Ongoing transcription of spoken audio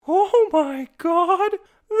my God,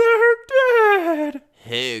 they're dead!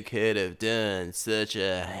 Who could have done such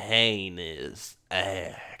a heinous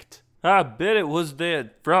act? I bet it was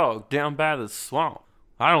that frog down by the swamp.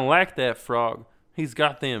 I don't like that frog. He's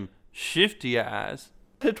got them shifty eyes.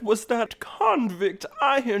 It was that convict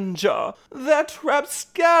Ironjaw, that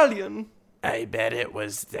rapscallion. I bet it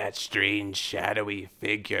was that strange shadowy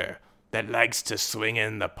figure that likes to swing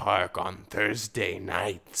in the park on Thursday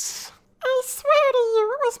nights. I swear to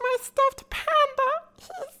you, it was my stuffed panda.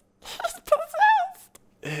 He's possessed.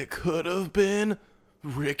 It could have been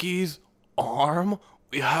Ricky's arm.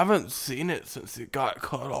 We haven't seen it since it got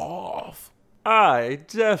cut off. I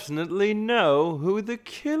definitely know who the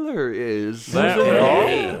killer is.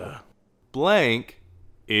 Blank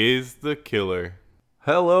is the killer.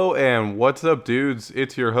 Hello and what's up, dudes?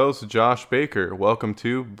 It's your host, Josh Baker. Welcome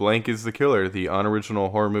to Blank is the Killer, the unoriginal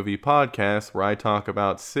horror movie podcast where I talk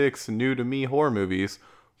about 6 new-to-me horror movies,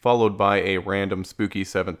 followed by a random spooky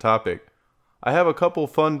 7th topic. I have a couple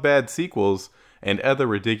fun bad sequels and other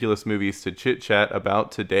ridiculous movies to chit-chat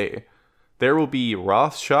about today. There will be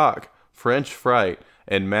Roth Shock, French Fright,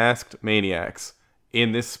 and Masked Maniacs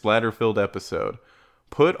in this splatter-filled episode.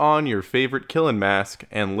 Put on your favorite killin' mask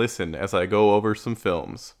and listen as I go over some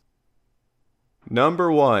films.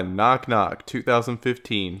 Number 1, Knock Knock,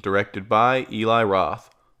 2015, directed by Eli Roth.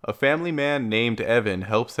 A family man named Evan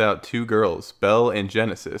helps out 2 girls, Belle and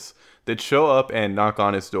Genesis, that show up and knock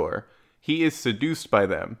on his door. He is seduced by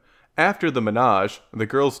them. After the menage, the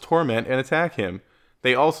girls torment and attack him.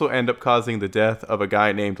 They also end up causing the death of a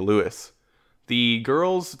guy named Lewis. The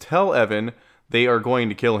girls tell Evan they are going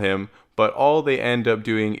to kill him, but all they end up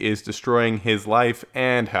doing is destroying his life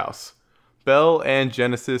and house. Belle and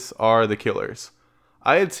Genesis are the killers.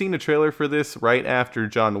 I had seen a trailer for this right after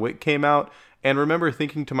John Wick came out, and remember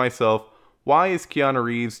thinking to myself, why is Keanu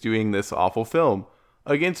Reeves doing this awful film?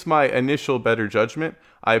 Against my initial better judgment,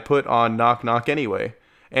 I put on Knock Knock anyway.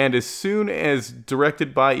 And as soon as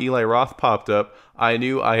directed by Eli Roth popped up, I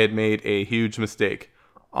knew I had made a huge mistake.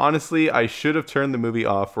 Honestly, I should have turned the movie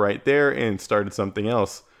off right there and started something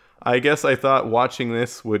else. I guess I thought watching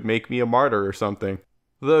this would make me a martyr or something.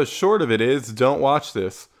 The short of it is, don't watch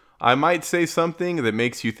this. I might say something that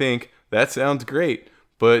makes you think, that sounds great,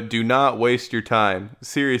 but do not waste your time.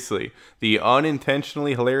 Seriously, the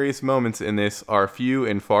unintentionally hilarious moments in this are few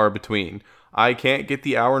and far between. I can't get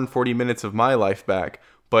the hour and 40 minutes of my life back,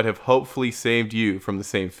 but have hopefully saved you from the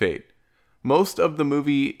same fate. Most of the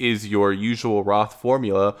movie is your usual Roth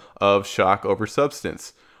formula of shock over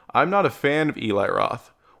substance. I'm not a fan of Eli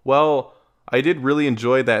Roth. Well, I did really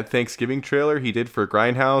enjoy that Thanksgiving trailer he did for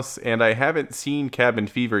Grindhouse, and I haven't seen Cabin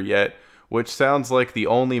Fever yet, which sounds like the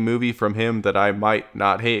only movie from him that I might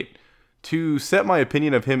not hate. To set my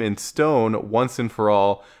opinion of him in stone once and for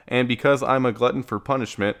all, and because I'm a glutton for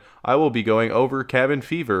punishment, I will be going over Cabin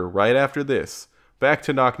Fever right after this. Back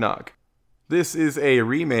to Knock Knock. This is a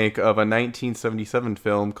remake of a 1977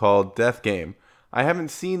 film called Death Game. I haven't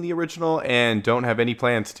seen the original and don't have any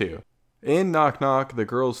plans to. In Knock Knock, the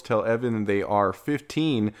girls tell Evan they are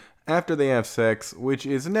 15 after they have sex, which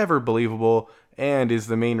is never believable and is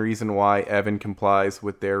the main reason why Evan complies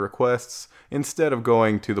with their requests instead of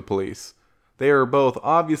going to the police. They are both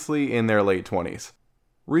obviously in their late 20s.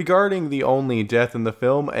 Regarding the only death in the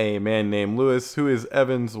film, a man named Lewis, who is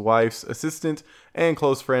Evan's wife's assistant and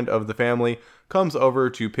close friend of the family, comes over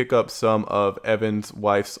to pick up some of Evan's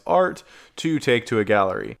wife's art to take to a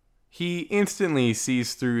gallery. He instantly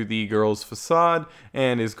sees through the girl's facade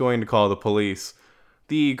and is going to call the police.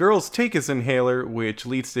 The girls take his inhaler, which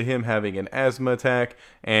leads to him having an asthma attack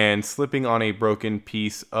and slipping on a broken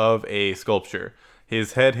piece of a sculpture.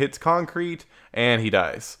 His head hits concrete and he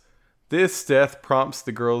dies. This death prompts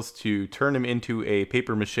the girls to turn him into a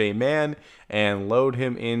papier-mâché man and load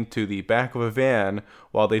him into the back of a van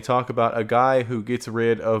while they talk about a guy who gets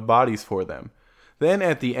rid of bodies for them. Then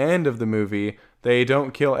at the end of the movie, they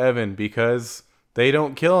don't kill Evan because they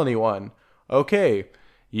don't kill anyone. Okay,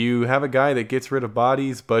 you have a guy that gets rid of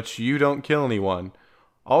bodies, but you don't kill anyone.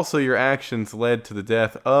 Also, your actions led to the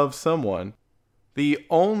death of someone. The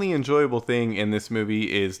only enjoyable thing in this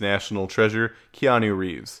movie is National Treasure, Keanu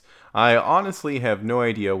Reeves. I honestly have no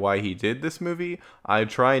idea why he did this movie. I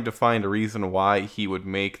tried to find a reason why he would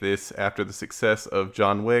make this after the success of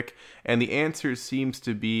John Wick, and the answer seems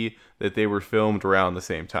to be that they were filmed around the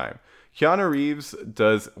same time. Keanu Reeves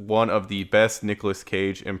does one of the best Nicolas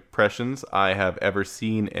Cage impressions I have ever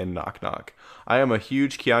seen in Knock Knock. I am a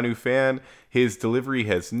huge Keanu fan. His delivery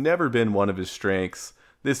has never been one of his strengths.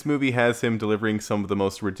 This movie has him delivering some of the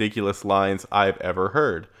most ridiculous lines I've ever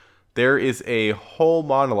heard. There is a whole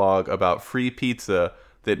monologue about free pizza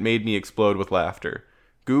that made me explode with laughter.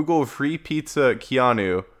 Google Free Pizza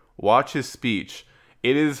Keanu, watch his speech.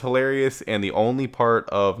 It is hilarious and the only part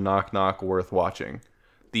of Knock Knock worth watching.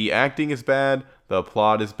 The acting is bad, the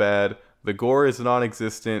plot is bad, the gore is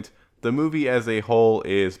non-existent, the movie as a whole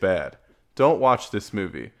is bad. Don't watch this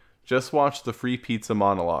movie. Just watch the Free Pizza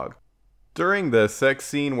monologue. During the sex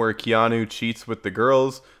scene where Keanu cheats with the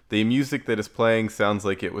girls, the music that is playing sounds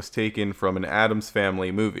like it was taken from an Addams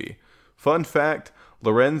Family movie. Fun fact,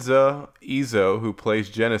 Lorenza Izzo, who plays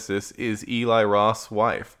Genesis, is Eli Roth's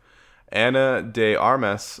wife. Ana de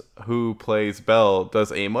Armas, who plays Belle,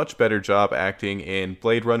 does a much better job acting in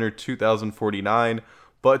Blade Runner 2049,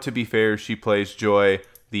 but to be fair, she plays Joy,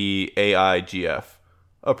 the AIGF.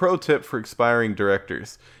 A pro tip for aspiring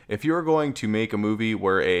directors: if you are going to make a movie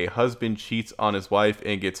where a husband cheats on his wife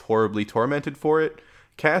and gets horribly tormented for it,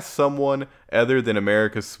 cast someone other than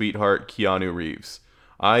America's sweetheart Keanu Reeves.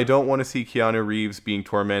 I don't want to see Keanu Reeves being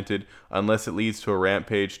tormented unless it leads to a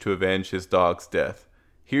rampage to avenge his dog's death.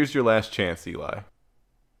 Here's your last chance, Eli.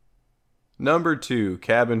 Number 2,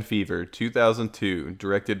 Cabin Fever, 2002,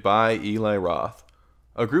 directed by Eli Roth.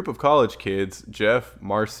 A group of college kids, Jeff,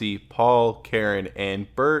 Marcy, Paul, Karen,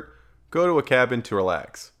 and Bert, go to a cabin to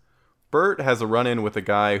relax. Bert has a run-in with a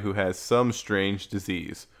guy who has some strange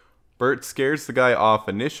disease. Bert scares the guy off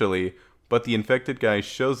initially, but the infected guy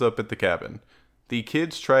shows up at the cabin. The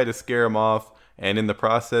kids try to scare him off, and in the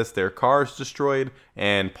process their car is destroyed,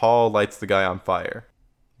 and Paul lights the guy on fire.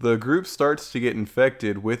 The group starts to get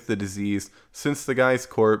infected with the disease since the guy's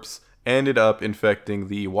corpse ended up infecting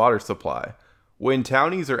the water supply. When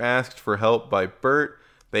townies are asked for help by Bert,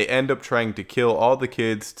 they end up trying to kill all the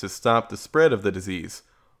kids to stop the spread of the disease.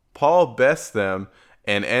 Paul bests them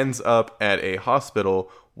and ends up at a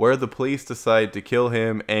hospital where the police decide to kill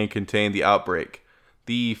him and contain the outbreak.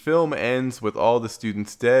 The film ends with all the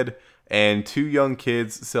students dead and 2 young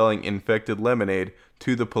kids selling infected lemonade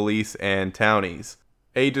to the police and townies.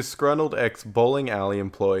 A disgruntled ex-bowling alley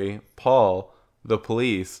employee, Paul, the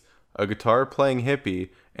police, a guitar-playing hippie,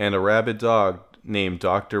 and a rabid dog named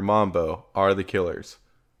Dr. Mambo are the killers.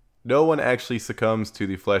 No one actually succumbs to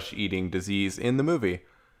the flesh-eating disease in the movie.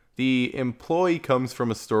 The employee comes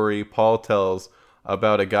from a story Paul tells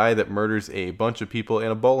about a guy that murders a bunch of people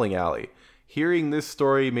in a bowling alley. Hearing this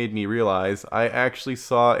story made me realize I actually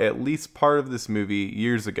saw at least part of this movie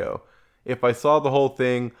years ago. If I saw the whole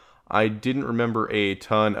thing, I didn't remember a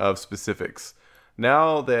ton of specifics.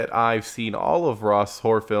 Now that I've seen all of Roth's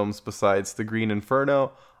horror films besides The Green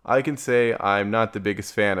Inferno, I can say I'm not the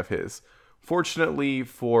biggest fan of his. Fortunately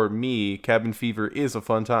for me, Cabin Fever is a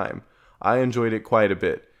fun time. I enjoyed it quite a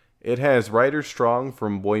bit. It has Ryder Strong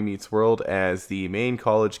from Boy Meets World as the main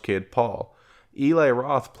college kid Paul. Eli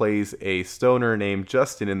Roth plays a stoner named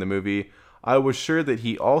Justin in the movie. I was sure that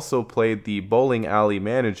he also played the bowling alley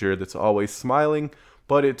manager that's always smiling,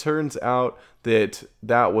 but it turns out that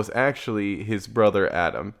that was actually his brother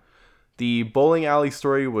Adam. The bowling alley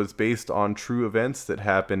story was based on true events that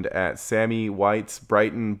happened at Sammy White's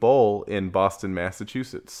Brighton Bowl in Boston,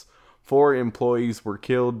 Massachusetts. 4 employees were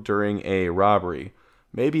killed during a robbery.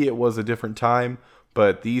 Maybe it was a different time,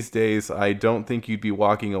 but these days I don't think you'd be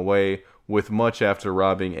walking away with much after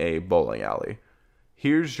robbing a bowling alley.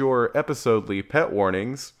 Here's your episodely pet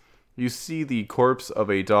warnings. You see the corpse of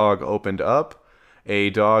a dog opened up. A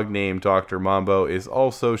dog named Dr. Mambo is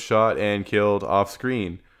also shot and killed off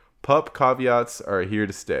screen. Pup caveats are here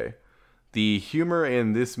to stay. The humor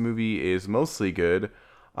in this movie is mostly good.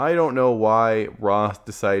 I don't know why Roth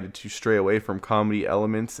decided to stray away from comedy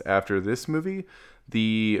elements after this movie.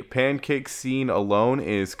 The pancake scene alone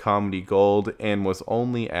is comedy gold and was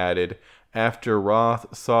only added after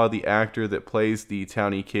Roth saw the actor that plays the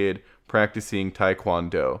townie kid practicing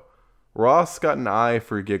Taekwondo. Roth's got an eye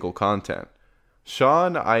for giggle content.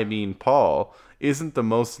 Paul, isn't the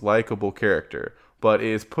most likable character, but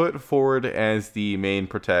is put forward as the main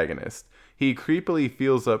protagonist. He creepily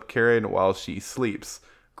feels up Karen while she sleeps.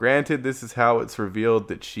 Granted, this is how it's revealed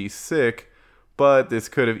that she's sick, but this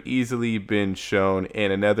could have easily been shown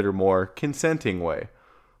in another more consenting way.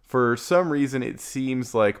 For some reason, it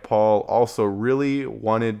seems like Paul also really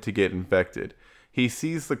wanted to get infected. He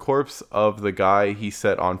sees the corpse of the guy he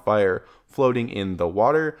set on fire floating in the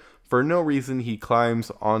water. For no reason, he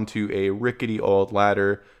climbs onto a rickety old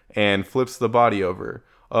ladder and flips the body over.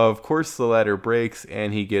 Of course, the ladder breaks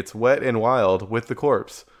and he gets wet and wild with the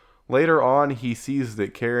corpse. Later on, he sees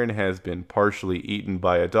that Karen has been partially eaten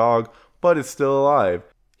by a dog, but is still alive.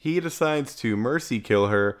 He decides to mercy kill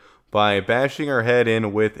her by bashing her head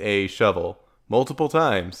in with a shovel multiple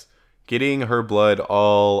times, getting her blood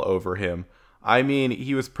all over him. I mean,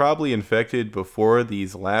 he was probably infected before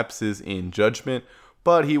these lapses in judgment,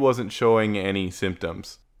 but he wasn't showing any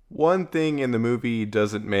symptoms. One thing in the movie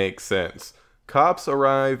doesn't make sense. Cops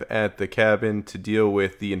arrive at the cabin to deal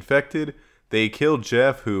with the infected. They kill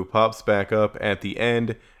Jeff, who pops back up at the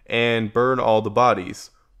end, and burn all the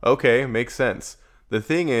bodies. Okay, makes sense. The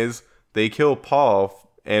thing is, they kill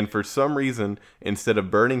Paul, and for some reason, instead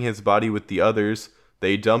of burning his body with the others,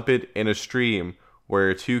 they dump it in a stream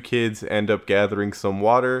where two kids end up gathering some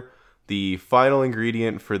water, the final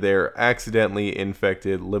ingredient for their accidentally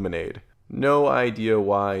infected lemonade. No idea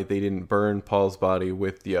why they didn't burn Paul's body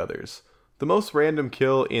with the others. The most random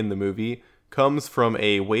kill in the movie comes from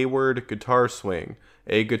a wayward guitar swing.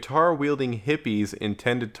 A guitar-wielding hippie's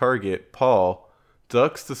intended target, Paul,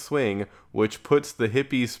 ducks the swing, which puts the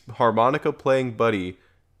hippie's harmonica-playing buddy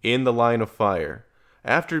in the line of fire.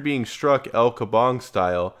 After being struck El Kabong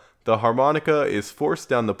style, the harmonica is forced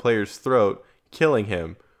down the player's throat, killing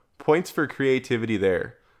him. Points for creativity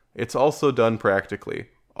there. It's also done practically.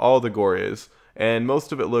 All the gore is, and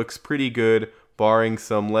most of it looks pretty good, barring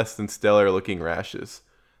some less than stellar looking rashes.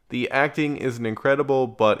 The acting isn't incredible,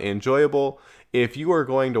 but enjoyable. If you are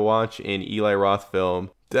going to watch an Eli Roth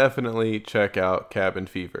film, definitely check out Cabin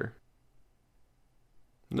Fever.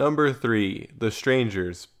 Number 3, The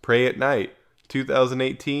Strangers, Pray at Night,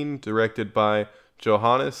 2018, directed by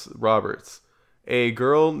Johannes Roberts. A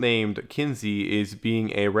girl named Kinsey is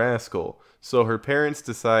being a rascal, so her parents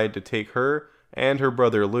decide to take her and her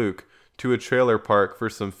brother Luke to a trailer park for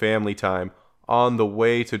some family time on the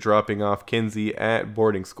way to dropping off Kinsey at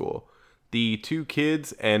boarding school. The two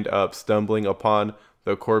kids end up stumbling upon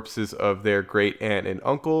the corpses of their great aunt and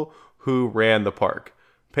uncle who ran the park.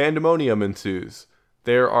 Pandemonium ensues.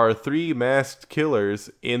 There are 3 masked killers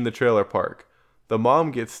in the trailer park. The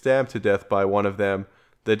mom gets stabbed to death by one of them.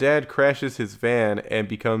 The dad crashes his van and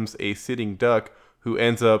becomes a sitting duck who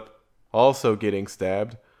ends up also getting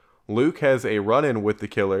stabbed. Luke has a run-in with the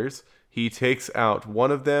killers. He takes out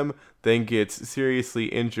one of them, then gets seriously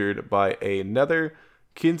injured by another.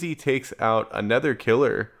 Kinsey takes out another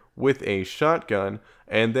killer with a shotgun,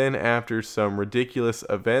 and then after some ridiculous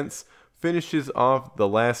events, finishes off the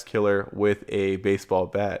last killer with a baseball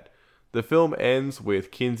bat. The film ends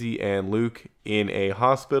with Kinsey and Luke in a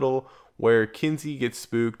hospital where Kinsey gets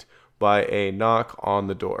spooked by a knock on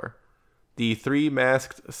the door. The 3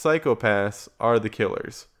 masked psychopaths are the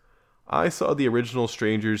killers. I saw the original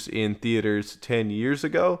Strangers in theaters 10 years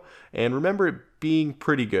ago and remember it being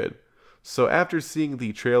pretty good. So after seeing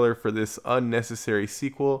the trailer for this unnecessary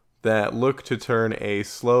sequel that looked to turn a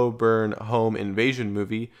slow burn home invasion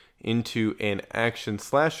movie into an action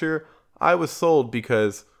slasher, I was sold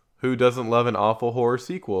because who doesn't love an awful horror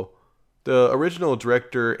sequel? The original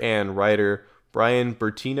director and writer, Brian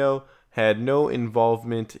Bertino, had no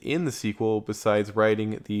involvement in the sequel besides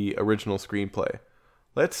writing the original screenplay.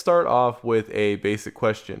 Let's start off with a basic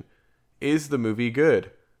question. Is the movie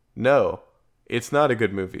good? No, it's not a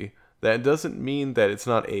good movie. That doesn't mean that it's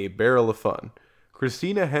not a barrel of fun.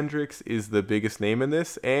 Christina Hendricks is the biggest name in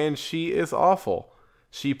this, and she is awful.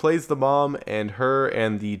 She plays the mom, and her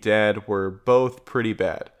and the dad were both pretty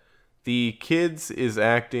bad. The kids'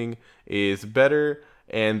 acting is better,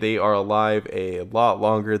 and they are alive a lot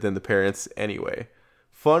longer than the parents anyway.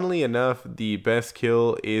 Funnily enough, the best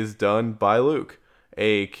kill is done by Luke.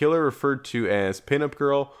 A killer referred to as Pinup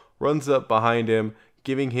Girl runs up behind him,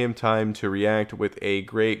 giving him time to react with a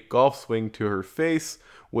great golf swing to her face,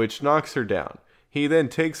 which knocks her down. He then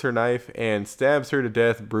takes her knife and stabs her to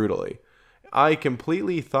death brutally. I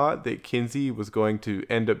completely thought that Kinsey was going to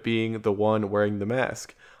end up being the one wearing the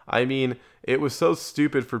mask. I mean, it was so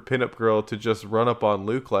stupid for Pinup Girl to just run up on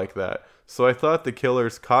Luke like that, so I thought the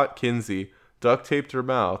killers caught Kinsey, duct taped her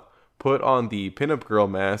mouth, put on the Pinup Girl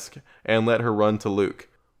mask, and let her run to Luke.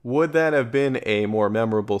 Would that have been a more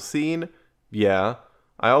memorable scene? Yeah.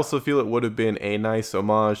 I also feel it would have been a nice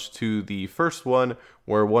homage to the first one,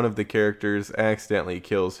 where one of the characters accidentally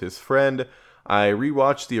kills his friend. I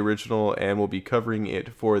rewatched the original and will be covering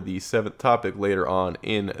it for the 7th topic later on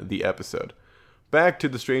in the episode. Back to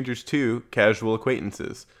The Strangers 2, Casual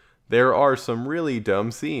Acquaintances. There are some really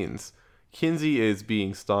dumb scenes. Kinsey is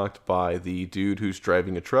being stalked by the dude who's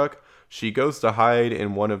driving a truck. She goes to hide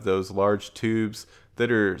in one of those large tubes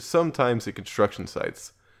that are sometimes at construction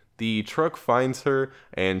sites. The truck finds her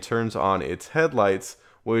and turns on its headlights,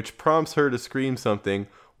 which prompts her to scream something,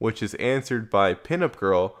 which is answered by Pinup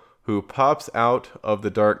Girl, who pops out of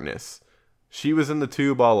the darkness. She was in the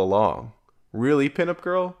tube all along. Really, Pinup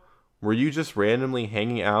Girl? Were you just randomly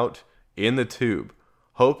hanging out in the tube,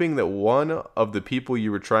 hoping that one of the people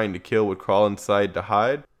you were trying to kill would crawl inside to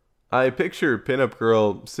hide? I picture Pinup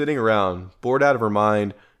Girl sitting around, bored out of her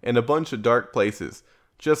mind, in a bunch of dark places,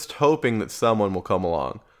 just hoping that someone will come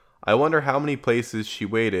along. I wonder how many places she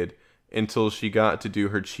waited until she got to do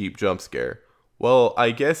her cheap jump scare. Well,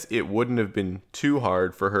 I guess it wouldn't have been too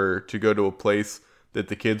hard for her to go to a place that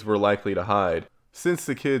the kids were likely to hide, since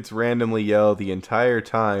the kids randomly yell the entire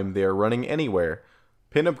time they are running anywhere.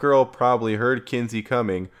 Pinup Girl probably heard Kinsey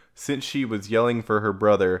coming since she was yelling for her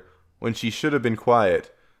brother when she should have been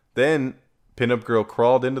quiet. Then, Pinup Girl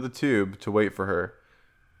crawled into the tube to wait for her.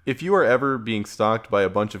 If you are ever being stalked by a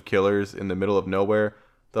bunch of killers in the middle of nowhere,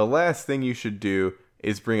 the last thing you should do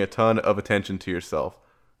is bring a ton of attention to yourself.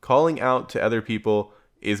 Calling out to other people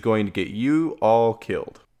is going to get you all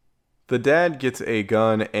killed. The dad gets a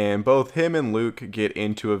gun and both him and Luke get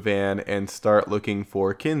into a van and start looking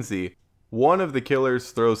for Kinsey. One of the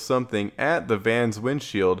killers throws something at the van's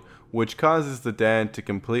windshield, which causes the dad to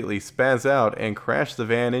completely spaz out and crash the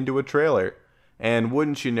van into a trailer. And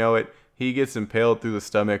wouldn't you know it, he gets impaled through the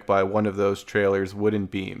stomach by one of those trailer's wooden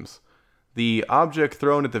beams. The object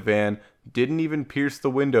thrown at the van didn't even pierce the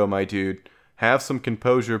window, my dude. Have some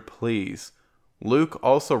composure, please. Luke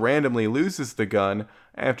also randomly loses the gun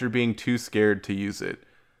after being too scared to use it.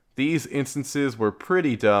 These instances were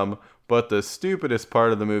pretty dumb, but the stupidest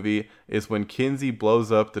part of the movie is when Kinsey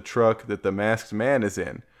blows up the truck that the masked man is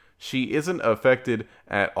in. She isn't affected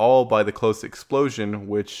at all by the close explosion,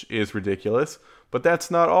 which is ridiculous, but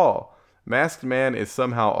that's not all. Masked Man is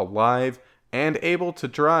somehow alive and able to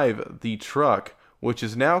drive the truck, which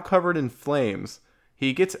is now covered in flames.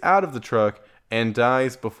 He gets out of the truck and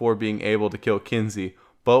dies before being able to kill Kinsey.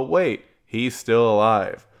 But wait, he's still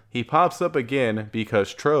alive. He pops up again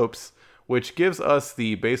because tropes, which gives us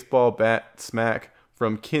the baseball bat smack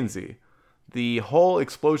from Kinsey. The whole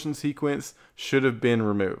explosion sequence should have been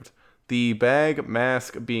removed. The bag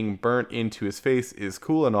mask being burnt into his face is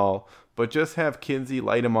cool and all, but just have Kinsey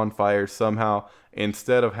light him on fire somehow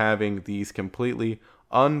instead of having these completely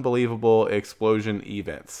unbelievable explosion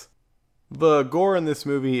events. The gore in this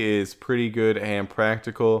movie is pretty good and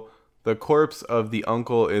practical. The corpse of the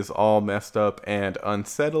uncle is all messed up and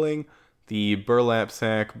unsettling. The burlap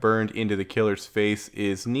sack burned into the killer's face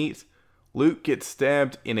is neat. Luke gets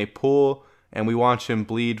stabbed in a pool, and we watch him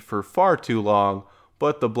bleed for far too long,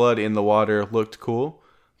 but the blood in the water looked cool.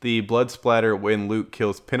 The blood splatter when Luke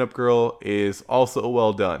kills Pinup Girl is also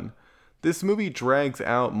well done. This movie drags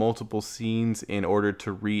out multiple scenes in order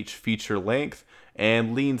to reach feature length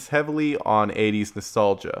and leans heavily on 80s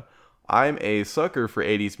nostalgia. I'm a sucker for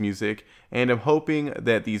 80s music, and I'm hoping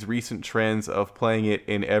that these recent trends of playing it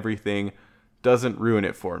in everything doesn't ruin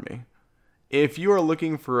it for me. If you are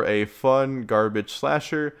looking for a fun garbage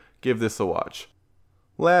slasher, give this a watch.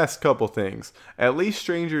 Last couple things. At least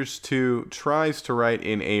Strangers 2 tries to write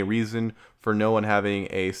in a reason for no one having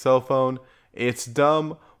a cell phone. It's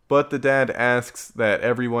dumb, but the dad asks that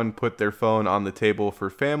everyone put their phone on the table for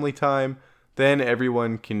family time. Then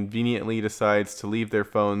everyone conveniently decides to leave their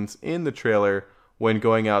phones in the trailer when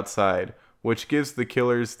going outside, which gives the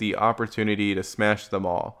killers the opportunity to smash them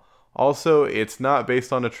all. Also, it's not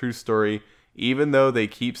based on a true story, even though they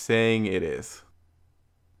keep saying it is.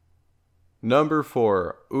 Number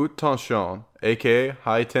 4, Haute Tension, aka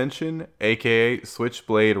High Tension, aka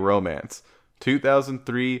Switchblade Romance,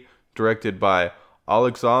 2003, directed by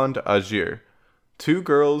Alexandre Agier. Two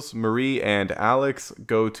girls, Marie and Alex,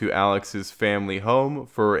 go to Alex's family home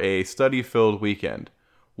for a study-filled weekend.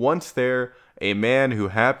 Once there, a man who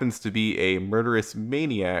happens to be a murderous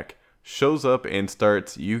maniac shows up and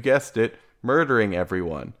starts, you guessed it, murdering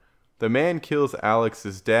everyone. The man kills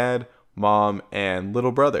Alex's dad, mom, and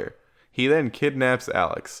little brother. He then kidnaps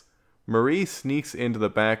Alex. Marie sneaks into the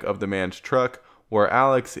back of the man's truck where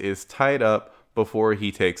Alex is tied up before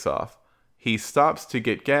he takes off. He stops to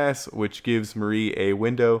get gas, which gives Marie a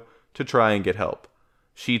window to try and get help.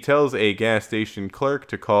 She tells a gas station clerk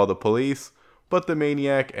to call the police, but the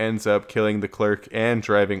maniac ends up killing the clerk and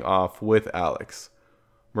driving off with Alex.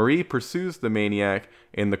 Marie pursues the maniac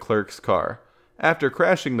in the clerk's car. After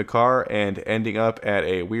crashing the car and ending up at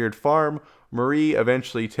a weird farm, Marie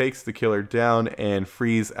eventually takes the killer down and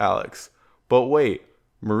frees Alex. But wait,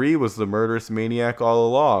 Marie was the murderous maniac all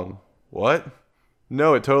along. What?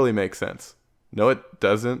 No, it totally makes sense. No, it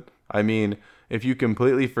doesn't. I mean, if you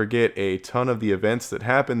completely forget a ton of the events that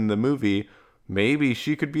happen in the movie, maybe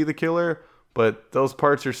she could be the killer, but those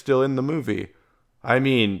parts are still in the movie. I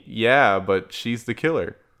mean, yeah, but she's the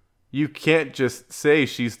killer. You can't just say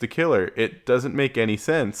she's the killer. It doesn't make any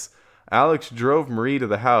sense. Alex drove Marie to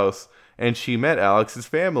the house, and she met Alex's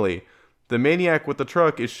family. The maniac with the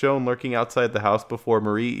truck is shown lurking outside the house before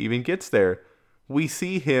Marie even gets there. We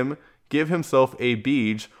see him give himself a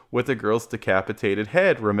beej with a girl's decapitated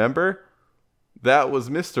head, remember? That was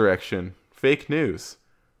misdirection. Fake news.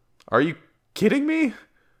 Are you kidding me?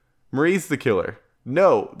 Marie's the killer.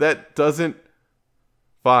 No, that doesn't...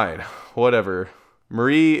 Fine, whatever.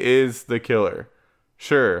 Marie is the killer.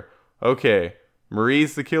 Sure, okay.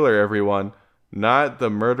 Marie's the killer, everyone. Not the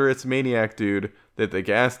murderous maniac dude that the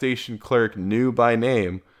gas station clerk knew by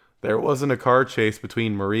name. There wasn't a car chase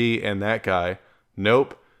between Marie and that guy.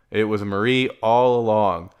 Nope, it was Marie all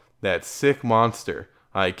along. That sick monster.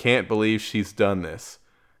 I can't believe she's done this.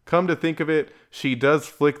 Come to think of it, she does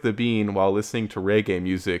flick the bean while listening to reggae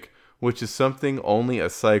music, which is something only a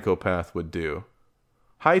psychopath would do.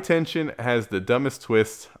 High Tension has the dumbest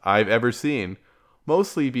twist I've ever seen,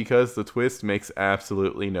 mostly because the twist makes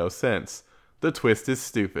absolutely no sense. The twist is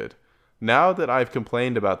stupid. Now that I've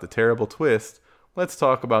complained about the terrible twist, let's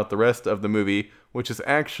talk about the rest of the movie, which is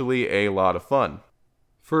actually a lot of fun.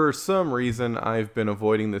 For some reason, I've been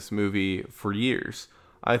avoiding this movie for years.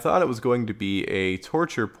 I thought it was going to be a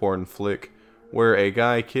torture porn flick where a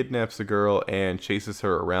guy kidnaps a girl and chases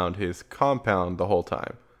her around his compound the whole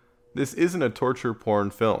time. This isn't a torture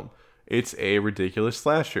porn film. It's a ridiculous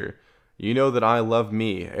slasher. You know that I love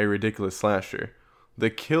me a ridiculous slasher.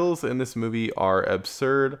 The kills in this movie are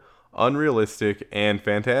absurd, unrealistic, and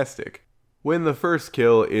fantastic. When the first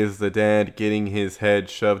kill is the dad getting his head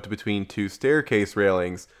shoved between two staircase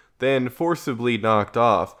railings, then forcibly knocked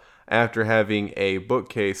off after having a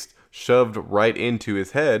bookcase shoved right into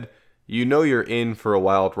his head, you know you're in for a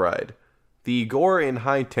wild ride. The gore in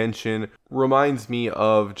High Tension reminds me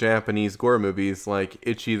of Japanese gore movies like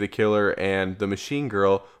Ichi the Killer and The Machine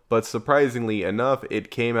Girl, but surprisingly enough, it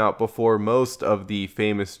came out before most of the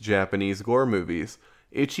famous Japanese gore movies.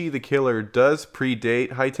 Ichi the Killer does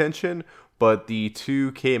predate High Tension, but the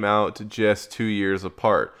two came out just 2 years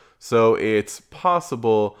apart, so it's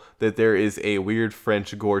possible that there is a weird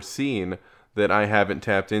French gore scene that I haven't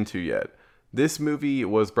tapped into yet. This movie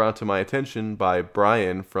was brought to my attention by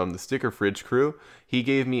Brian from the Sticker Fridge crew. He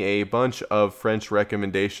gave me a bunch of French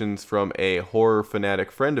recommendations from a horror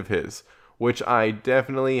fanatic friend of his, which I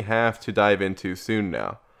definitely have to dive into soon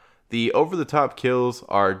now. The over-the-top kills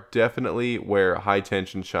are definitely where High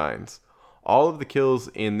Tension shines. All of the kills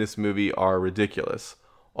in this movie are ridiculous.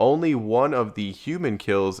 Only one of the human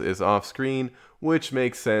kills is off-screen, which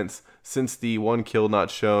makes sense since the one kill not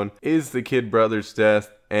shown is the kid brother's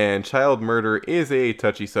death, and child murder is a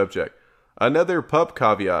touchy subject. Another pup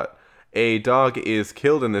caveat: a dog is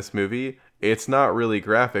killed in this movie. It's not really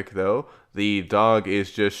graphic though. The dog is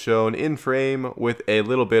just shown in frame with a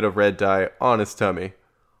little bit of red dye on his tummy.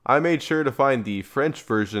 I made sure to find the French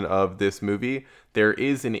version of this movie. There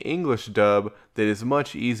is an English dub that is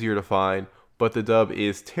much easier to find, but the dub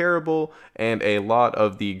is terrible and a lot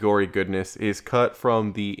of the gory goodness is cut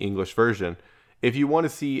from the English version. If you want to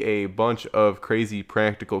see a bunch of crazy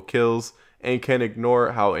practical kills and can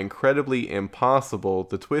ignore how incredibly impossible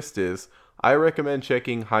the twist is, I recommend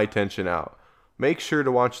checking High Tension out. Make sure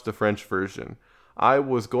to watch the French version. I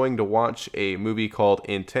was going to watch a movie called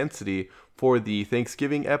Intensity for the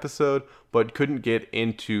Thanksgiving episode, but couldn't get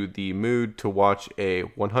into the mood to watch a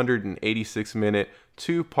 186-minute,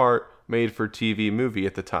 2-part made-for-TV movie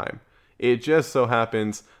at the time. It just so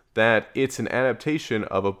happens that it's an adaptation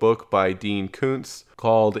of a book by Dean Koontz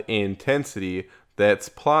called Intensity that's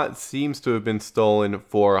plot seems to have been stolen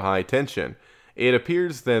for High Tension. It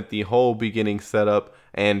appears that the whole beginning setup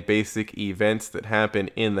and basic events that happen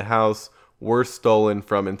in the house were stolen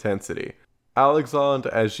from Intensity. Alexandre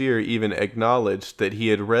Agier even acknowledged that he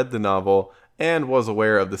had read the novel and was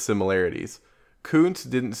aware of the similarities. Koontz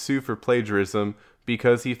didn't sue for plagiarism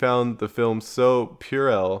because he found the film so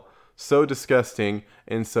puerile, so disgusting,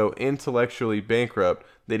 and so intellectually bankrupt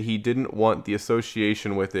that he didn't want the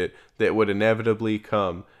association with it that would inevitably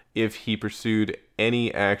come if he pursued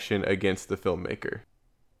any action against the filmmaker.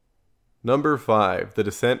 Number 5, The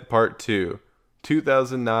Descent Part 2,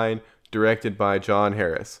 2009, directed by John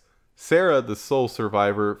Harris. Sarah, the sole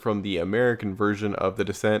survivor from the American version of The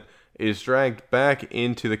Descent, is dragged back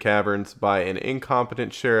into the caverns by an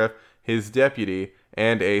incompetent sheriff, his deputy,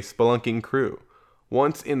 and a spelunking crew.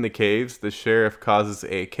 Once in the caves, the sheriff causes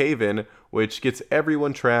a cave-in, which gets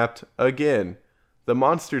everyone trapped again. The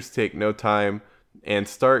monsters take no time and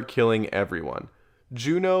start killing everyone.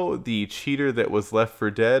 Juno, the cheater that was left for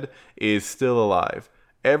dead, is still alive.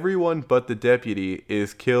 Everyone but the deputy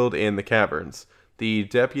is killed in the caverns. The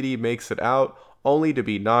deputy makes it out, only to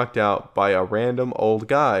be knocked out by a random old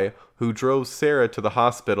guy who drove Sarah to the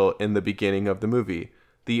hospital in the beginning of the movie.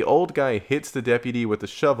 The old guy hits the deputy with a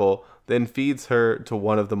shovel, then feeds her to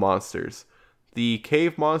one of the monsters. The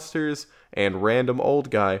cave monsters and random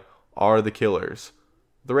old guy are the killers.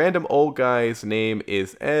 The random old guy's name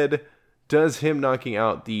is Ed. Does him knocking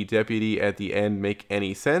out the deputy at the end make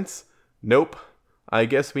any sense? Nope. I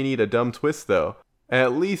guess we need a dumb twist though.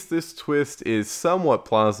 At least this twist is somewhat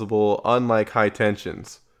plausible, unlike High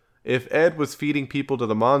Tensions. If Ed was feeding people to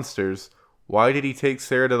the monsters, why did he take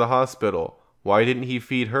Sarah to the hospital? Why didn't he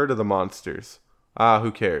feed her to the monsters?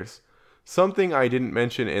 Who cares? Something I didn't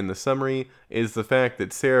mention in the summary is the fact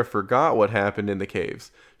that Sarah forgot what happened in the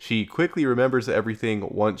caves. She quickly remembers everything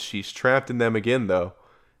once she's trapped in them again, though.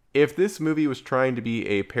 If this movie was trying to be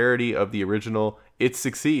a parody of the original, it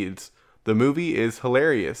succeeds. The movie is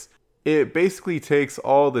hilarious. It basically takes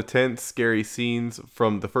all the tense, scary scenes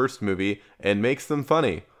from the first movie and makes them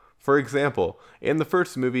funny. For example, in the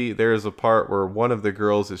first movie, there is a part where one of the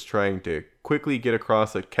girls is trying to quickly get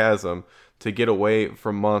across a chasm to get away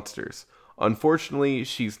from monsters. Unfortunately,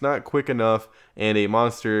 she's not quick enough and a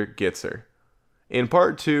monster gets her. In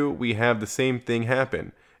part 2, we have the same thing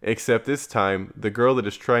happen, except this time, the girl that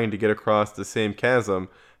is trying to get across the same chasm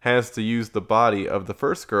has to use the body of the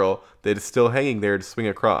first girl that is still hanging there to swing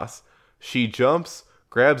across. She jumps,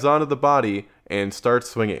 grabs onto the body, and starts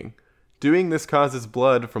swinging. Doing this causes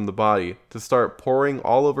blood from the body to start pouring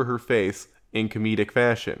all over her face in comedic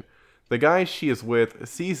fashion. The guy she is with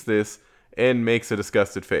sees this and makes a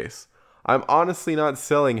disgusted face. I'm honestly not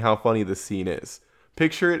selling how funny this scene is.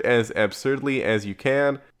 Picture it as absurdly as you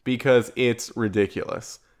can because it's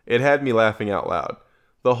ridiculous. It had me laughing out loud.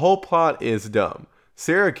 The whole plot is dumb.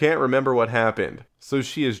 Sarah can't remember what happened, so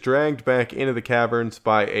she is dragged back into the caverns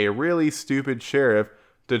by a really stupid sheriff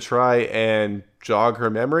to try and jog her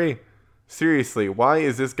memory. Seriously, why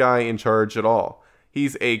is this guy in charge at all?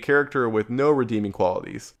 He's a character with no redeeming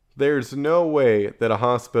qualities. There's no way that a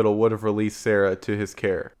hospital would have released Sarah to his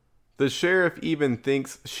care. The sheriff even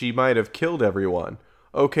thinks she might have killed everyone.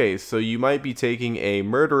 Okay, so you might be taking a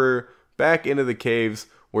murderer back into the caves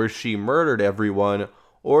where she murdered everyone,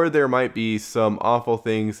 or there might be some awful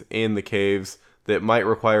things in the caves that might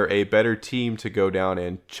require a better team to go down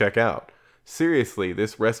and check out. Seriously,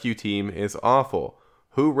 this rescue team is awful.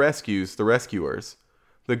 Who rescues the rescuers?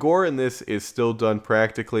 The gore in this is still done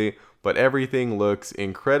practically, but everything looks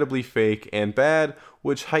incredibly fake and bad,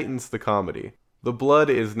 which heightens the comedy. The blood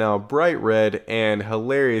is now bright red and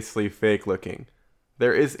hilariously fake looking.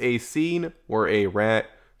 There is a scene where a rat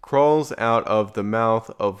crawls out of the mouth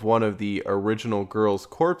of one of the original girl's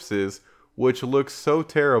corpses, which looks so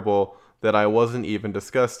terrible that I wasn't even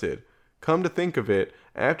disgusted. Come to think of it,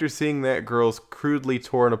 after seeing that girl's crudely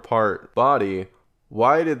torn apart body,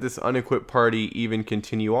 why did this unequipped party even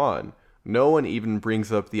continue on? No one even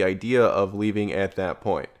brings up the idea of leaving at that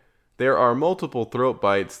point. There are multiple throat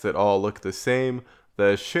bites that all look the same.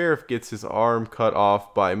 The sheriff gets his arm cut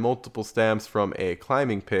off by multiple stabs from a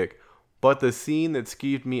climbing pick, but the scene that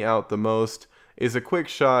skeeved me out the most is a quick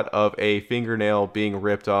shot of a fingernail being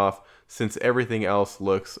ripped off, since everything else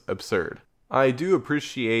looks absurd. I do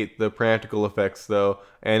appreciate the practical effects though,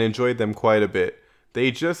 and enjoyed them quite a bit.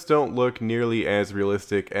 They just don't look nearly as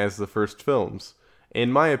realistic as the first films.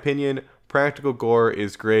 In my opinion, practical gore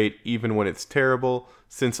is great even when it's terrible,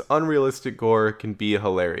 since unrealistic gore can be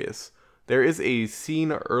hilarious. There is a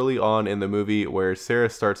scene early on in the movie where Sarah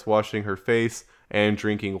starts washing her face and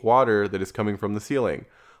drinking water that is coming from the ceiling.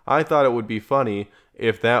 I thought it would be funny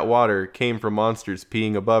if that water came from monsters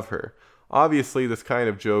peeing above her. Obviously, this kind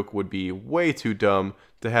of joke would be way too dumb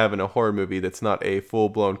to have in a horror movie that's not a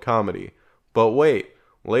full-blown comedy. But wait,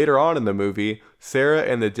 later on in the movie, Sarah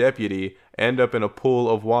and the deputy end up in a pool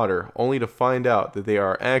of water, only to find out that they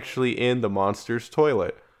are actually in the monster's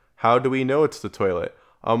toilet. How do we know it's the toilet?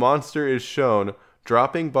 A monster is shown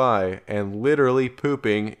dropping by and literally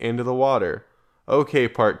pooping into the water. Okay,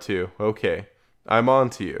 part 2, okay. I'm on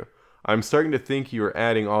to you. I'm starting to think you are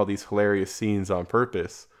adding all these hilarious scenes on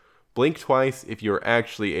purpose. Blink twice if you are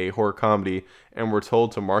actually a horror comedy and were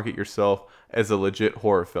told to market yourself as a legit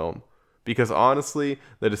horror film. Because honestly,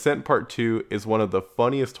 The Descent Part 2 is one of the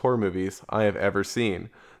funniest horror movies I have ever seen.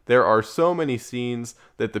 There are so many scenes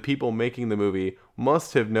that the people making the movie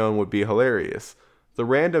must have known would be hilarious. The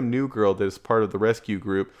random new girl that is part of the rescue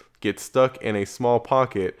group gets stuck in a small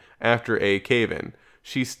pocket after a cave-in.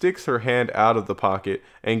 She sticks her hand out of the pocket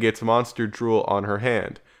and gets monster drool on her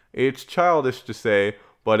hand. It's childish to say,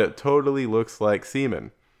 but it totally looks like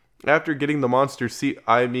semen. After getting the monster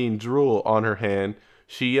drool on her hand,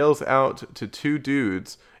 she yells out to 2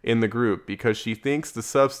 dudes in the group because she thinks the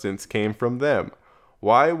substance came from them.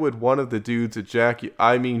 Why would one of the dudes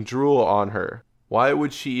drool on her? Why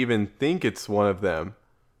would she even think it's one of them?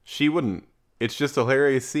 She wouldn't. It's just a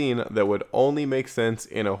hilarious scene that would only make sense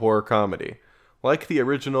in a horror comedy. Like the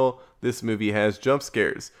original, this movie has jump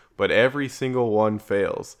scares, but every single one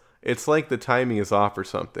fails. It's like the timing is off or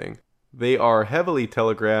something. They are heavily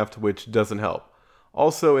telegraphed, which doesn't help.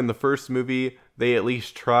 Also, in the first movie, they at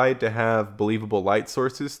least tried to have believable light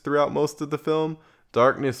sources throughout most of the film.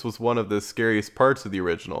 Darkness was one of the scariest parts of the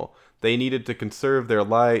original. They needed to conserve their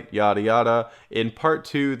light, yada yada. In part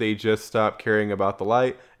 2, they just stop caring about the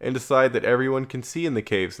light and decide that everyone can see in the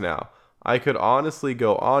caves now. I could honestly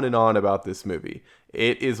go on and on about this movie.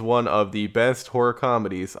 It is one of the best horror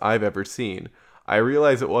comedies I've ever seen. I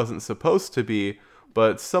realize it wasn't supposed to be,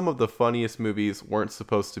 but some of the funniest movies weren't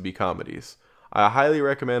supposed to be comedies. I highly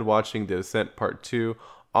recommend watching The Descent Part 2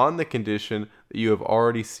 on the condition that you have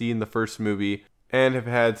already seen the first movie and have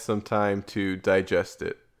had some time to digest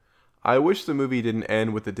it. I wish the movie didn't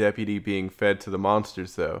end with the deputy being fed to the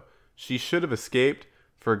monsters though. She should have escaped,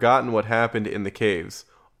 forgotten what happened in the caves,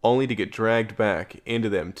 only to get dragged back into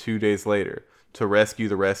them 2 days later to rescue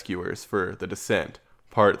the rescuers for The Descent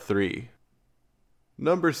Part 3.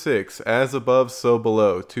 Number 6, As Above, So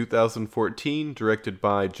Below, 2014, directed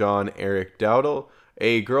by John Eric Dowdle.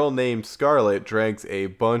 A girl named Scarlett drags a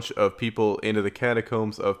bunch of people into the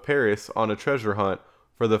catacombs of Paris on a treasure hunt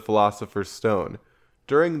for the Philosopher's Stone.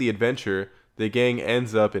 During the adventure, the gang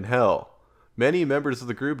ends up in hell. Many members of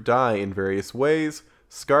the group die in various ways.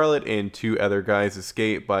 Scarlett and 2 other guys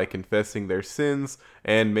escape by confessing their sins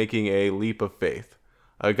and making a leap of faith.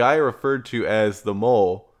 A guy referred to as the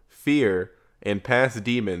Mole, Fear, and past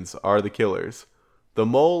demons are the killers. The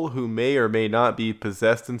Mole, who may or may not be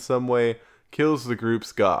possessed in some way, kills the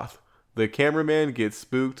group's goth. The cameraman gets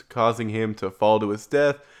spooked, causing him to fall to his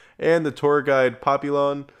death, and the tour guide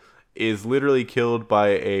Papillon is literally killed by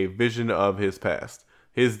a vision of his past.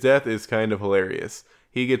 His death is kind of hilarious.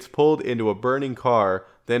 He gets pulled into a burning car,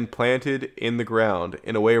 then planted in the ground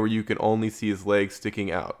in a way where you can only see his legs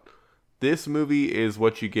sticking out. This movie is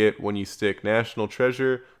what you get when you stick National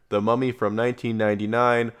Treasure, The Mummy from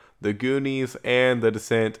 1999, The Goonies, and The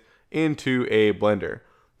Descent into a blender.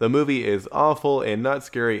 The movie is awful and not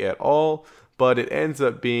scary at all, but it ends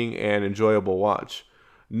up being an enjoyable watch.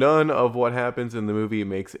 None of what happens in the movie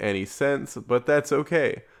makes any sense, but that's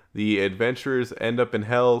okay. The adventurers end up in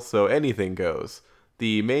hell, so anything goes.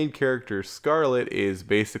 The main character, Scarlett, is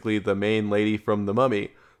basically the main lady from The Mummy.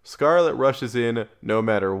 Scarlett rushes in no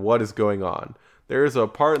matter what is going on. There is a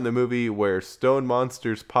part in the movie where stone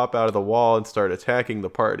monsters pop out of the wall and start attacking the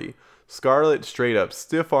party. Scarlett straight up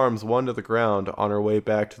stiff arms one to the ground on her way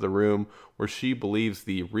back to the room where she believes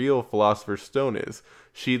the real Philosopher's Stone is.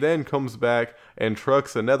 She then comes back and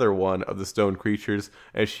trucks another one of the stone creatures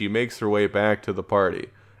as she makes her way back to the party.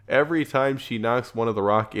 Every time she knocks one of the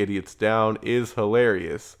rock idiots down is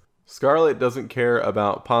hilarious. Scarlett doesn't care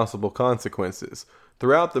about possible consequences.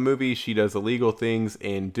 Throughout the movie, she does illegal things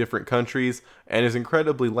in different countries and is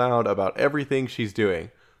incredibly loud about everything she's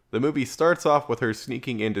doing. The movie starts off with her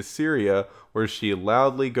sneaking into Syria, where she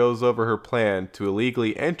loudly goes over her plan to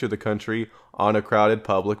illegally enter the country on a crowded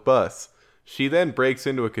public bus. She then breaks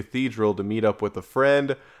into a cathedral to meet up with a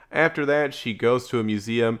friend. After that, she goes to a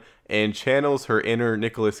museum and channels her inner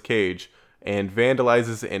Nicolas Cage and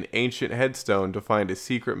vandalizes an ancient headstone to find a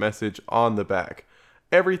secret message on the back.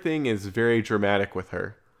 Everything is very dramatic with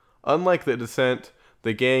her. Unlike The Descent,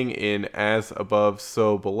 the gang in As Above,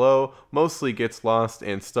 So Below mostly gets lost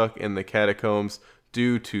and stuck in the catacombs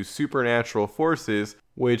due to supernatural forces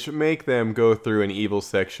which make them go through an evil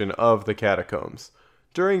section of the catacombs.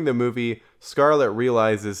 During the movie, Scarlett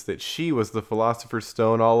realizes that she was the Philosopher's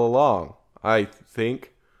Stone all along, I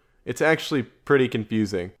think. It's actually pretty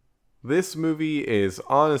confusing. This movie is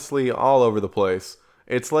honestly all over the place.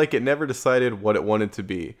 It's like it never decided what it wanted to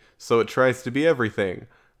be, so it tries to be everything.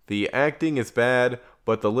 The acting is bad,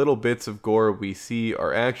 but the little bits of gore we see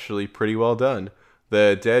are actually pretty well done.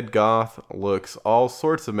 The dead goth looks all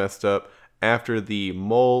sorts of messed up after the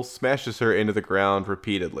mole smashes her into the ground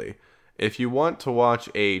repeatedly. If you want to watch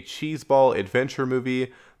a cheeseball adventure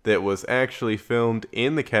movie that was actually filmed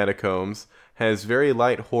in the catacombs, has very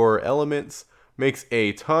light horror elements, makes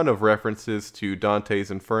a ton of references to Dante's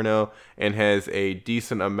Inferno, and has a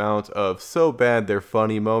decent amount of so bad they're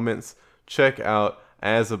funny moments, check out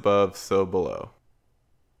As Above, So Below.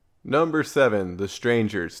 Number 7, The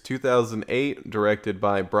Strangers, 2008, directed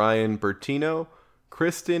by Brian Bertino.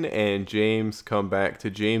 Kristen and James come back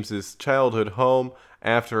to James's childhood home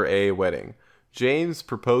after a wedding. James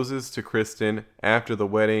proposes to Kristen after the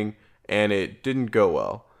wedding, and it didn't go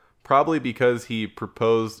well. Probably because he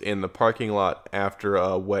proposed in the parking lot after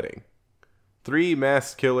a wedding. 3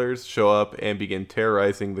 masked killers show up and begin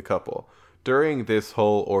terrorizing the couple. During this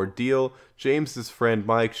whole ordeal, James's friend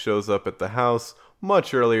Mike shows up at the house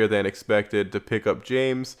much earlier than expected to pick up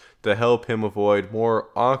James to help him avoid more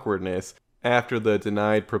awkwardness after the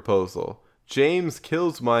denied proposal. James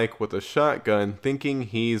kills Mike with a shotgun, thinking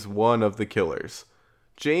he's one of the killers.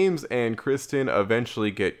 James and Kristen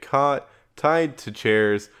eventually get caught, tied to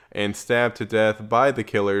chairs, and stabbed to death by the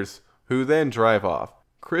killers, who then drive off.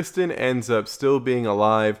 Kristen ends up still being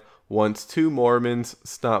alive once two Mormons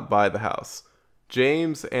stop by the house.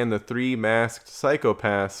 James and the three masked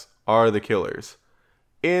psychopaths are the killers.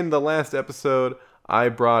 In the last episode, I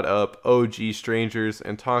brought up OG Strangers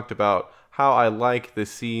and talked about how I like the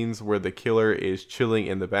scenes where the killer is chilling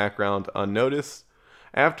in the background unnoticed.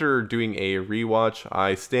 After doing a rewatch,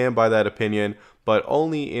 I stand by that opinion, but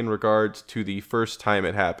only in regards to the first time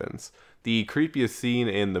it happens. The creepiest scene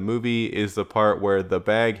in the movie is the part where the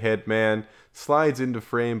baghead man slides into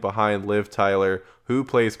frame behind Liv Tyler, who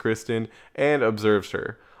plays Kristen, and observes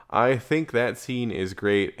her. I think that scene is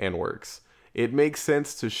great and works. It makes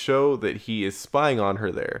sense to show that he is spying on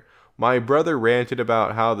her there. My brother ranted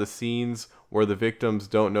about how the scenes where the victims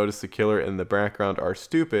don't notice the killer in the background are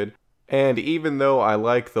stupid, and even though I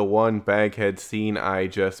like the one baghead scene I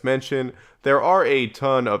just mentioned, there are a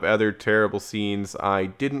ton of other terrible scenes I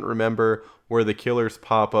didn't remember where the killers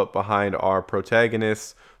pop up behind our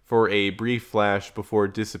protagonists for a brief flash before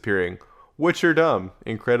disappearing, which are dumb,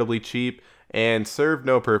 incredibly cheap, and serve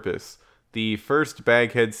no purpose. The first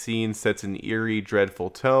baghead scene sets an eerie, dreadful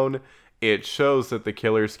tone. It shows that the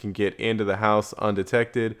killers can get into the house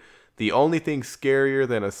undetected. The only thing scarier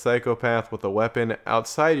than a psychopath with a weapon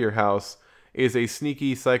outside your house is a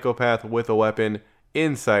sneaky psychopath with a weapon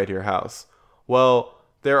inside your house. Well,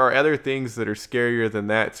 there are other things that are scarier than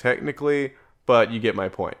that technically, but you get my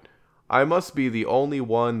point. I must be the only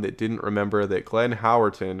one that didn't remember that Glenn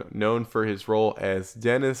Howerton, known for his role as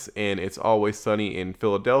Dennis in It's Always Sunny in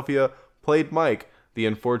Philadelphia, played Mike, the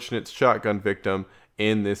unfortunate shotgun victim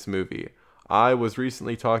in this movie. I was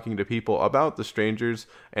recently talking to people about The Strangers,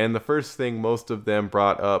 and the first thing most of them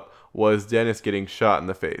brought up was Dennis getting shot in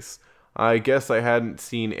the face. I guess I hadn't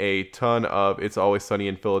seen a ton of It's Always Sunny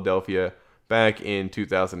in Philadelphia back in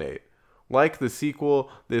 2008. Like the sequel,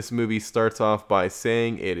 this movie starts off by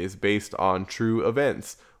saying it is based on true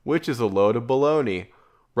events, which is a load of baloney.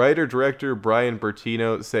 Writer-director Brian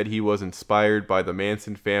Bertino said he was inspired by the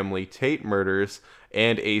Manson family Tate murders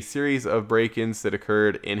and a series of break-ins that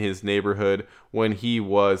occurred in his neighborhood when he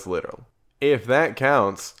was little. If that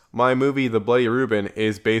counts, my movie The Bloody Reuben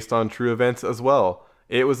is based on true events as well.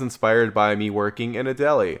 It was inspired by me working in a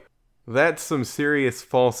deli. That's some serious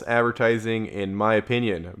false advertising in my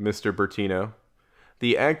opinion, Mr. Bertino.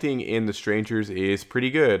 The acting in The Strangers is pretty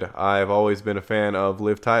good. I've always been a fan of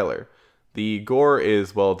Liv Tyler. The gore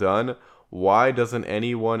is well done. Why doesn't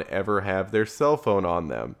anyone ever have their cell phone on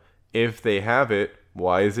them? If they have it,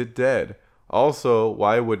 why is it dead? Also,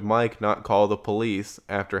 why would Mike not call the police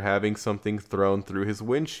after having something thrown through his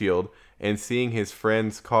windshield and seeing his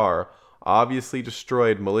friend's car obviously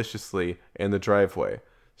destroyed maliciously in the driveway?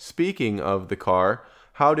 Speaking of the car,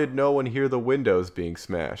 how did no one hear the windows being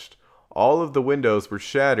smashed? All of the windows were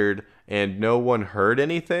shattered and no one heard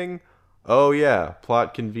anything? Oh yeah,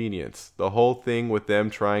 plot convenience. The whole thing with them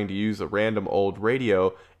trying to use a random old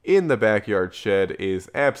radio in the backyard shed is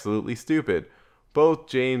absolutely stupid. Both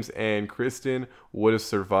James and Kristen would have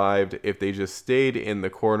survived if they just stayed in the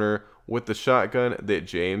corner with the shotgun that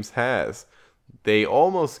James has. They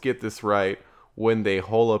almost get this right when they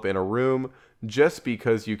hole up in a room. Just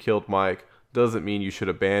because you killed Mike doesn't mean you should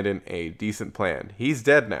abandon a decent plan. He's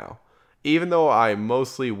dead now. Even though I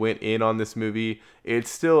mostly went in on this movie,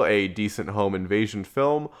 it's still a decent home invasion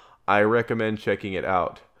film. I recommend checking it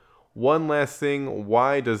out. One last thing,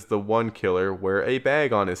 why does the one killer wear a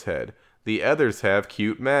bag on his head? The others have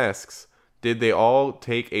cute masks. Did they all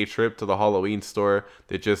take a trip to the Halloween store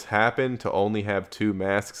that just happened to only have 2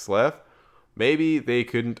 masks left? Maybe they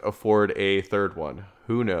couldn't afford a third one.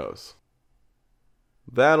 Who knows?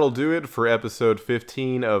 That'll do it for episode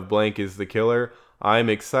 15 of Blank is the Killer. I'm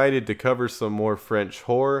excited to cover some more French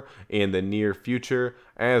horror in the near future.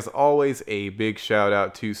 As always, a big shout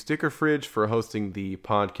out to Sticker Fridge for hosting the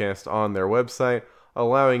podcast on their website,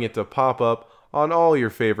 allowing it to pop up on all your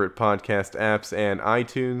favorite podcast apps and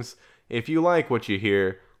iTunes. If you like what you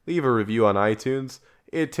hear, leave a review on iTunes.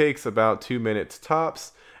 It takes about 2 minutes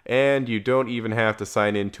tops, and you don't even have to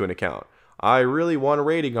sign into an account. I really want a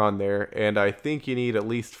rating on there, and I think you need at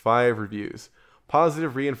least 5 reviews.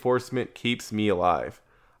 Positive reinforcement keeps me alive.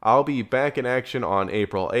 I'll be back in action on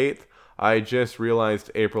April 8th. I just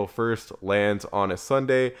realized April 1st lands on a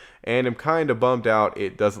Sunday, and I'm kinda bummed out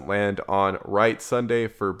it doesn't land on Right Sunday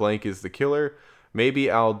for Blank is the Killer.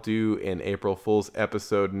 Maybe I'll do an April Fool's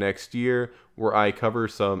episode next year where I cover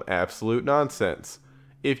some absolute nonsense.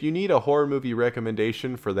 If you need a horror movie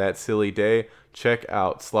recommendation for that silly day, check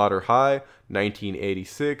out Slaughter High,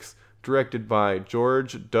 1986, directed by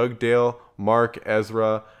George Dugdale, Mark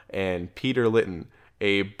Ezra, and Peter Litton.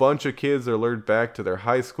 A bunch of kids are lured back to their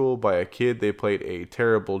high school by a kid they played a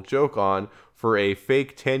terrible joke on for a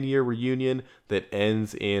fake 10-year reunion that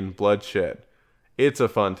ends in bloodshed. It's a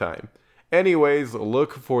fun time. Anyways,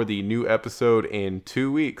 look for the new episode in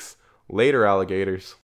 2 weeks. Later, alligators.